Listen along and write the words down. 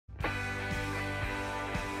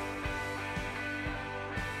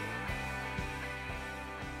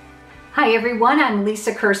Hi everyone, I'm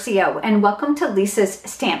Lisa Curcio and welcome to Lisa's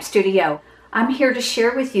Stamp Studio. I'm here to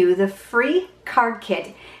share with you the free card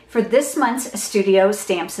kit for this month's Studio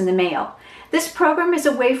Stamps in the Mail. This program is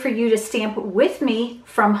a way for you to stamp with me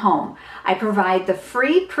from home. I provide the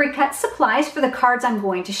free pre-cut supplies for the cards I'm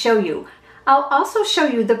going to show you. I'll also show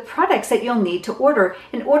you the products that you'll need to order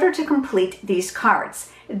in order to complete these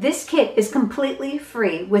cards. This kit is completely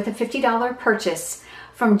free with a $50 purchase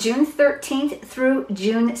from June 13th through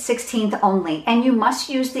June 16th only, and you must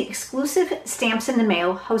use the exclusive Stamps in the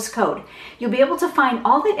Mail host code. You'll be able to find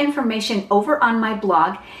all that information over on my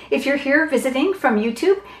blog. If you're here visiting from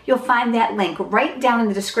YouTube, you'll find that link right down in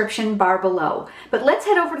the description bar below. But let's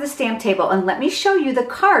head over to the stamp table and let me show you the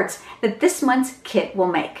cards that this month's kit will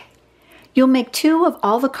make. You'll make 2 of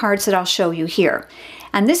all the cards that I'll show you here.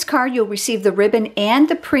 On this card, you'll receive the ribbon and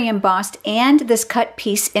the pre-embossed and this cut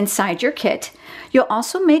piece inside your kit. You'll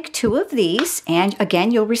also make 2 of these, and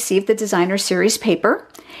again, you'll receive the designer series paper,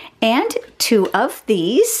 and 2 of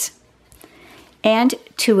these, and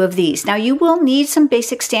 2 of these. Now you will need some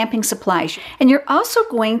basic stamping supplies, and you're also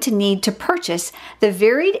going to need to purchase the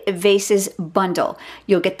Varied Vases bundle.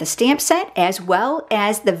 You'll get the stamp set as well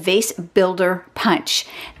as the Vase Builder Punch.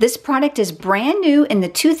 This product is brand new in the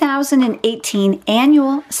 2018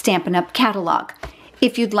 annual Stampin' Up! Catalog.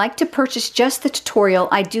 If you'd like to purchase just the tutorial,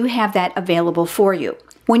 I do have that available for you.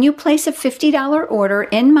 When you place a $50 order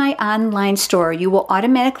in my online store, you will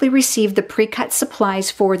automatically receive the pre-cut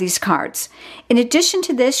supplies for these cards. In addition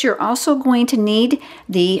to this, you're also going to need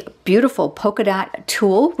the beautiful polka dot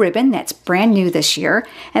tulle ribbon that's brand new this year.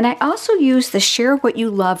 And I also use the Share What You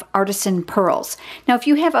Love artisan pearls. Now, if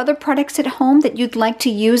you have other products at home that you'd like to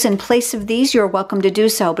use in place of these, you're welcome to do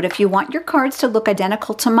so. But if you want your cards to look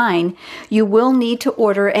identical to mine, you will need to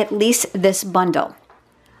order at least this bundle.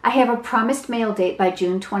 I have a promised mail date by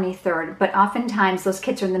June 23rd, but oftentimes those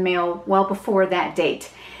kits are in the mail well before that date.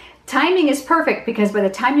 Timing is perfect because by the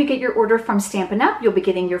time you get your order from Stampin' Up!, you'll be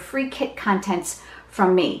getting your free kit contents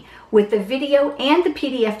from me. With the video and the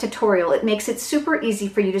PDF tutorial, it makes it super easy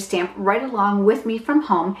for you to stamp right along with me from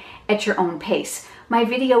home at your own pace. My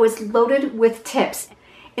video is loaded with tips.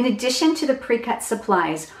 In addition to the pre-cut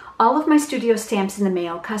supplies, all of my Studio Stamps in the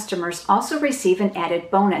Mail customers also receive an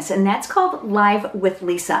added bonus, and that's called Live with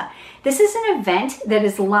Lisa. This is an event that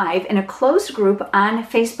is live in a closed group on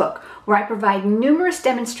Facebook where I provide numerous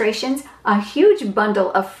demonstrations, a huge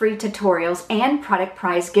bundle of free tutorials, and product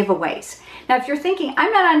prize giveaways. Now, if you're thinking,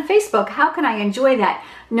 I'm not on Facebook, how can I enjoy that?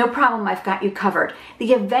 No problem, I've got you covered.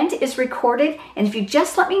 The event is recorded, and if you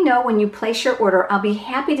just let me know when you place your order, I'll be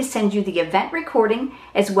happy to send you the event recording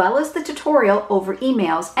as well as the tutorial over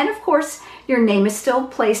emails, and of course, your name is still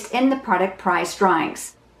placed in the product prize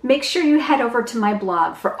drawings. Make sure you head over to my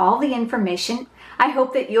blog for all the information. I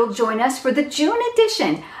hope that you'll join us for the June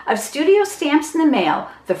edition of Studio Stamps in the Mail,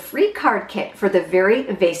 the free card kit for the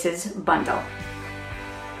Varied Vases bundle.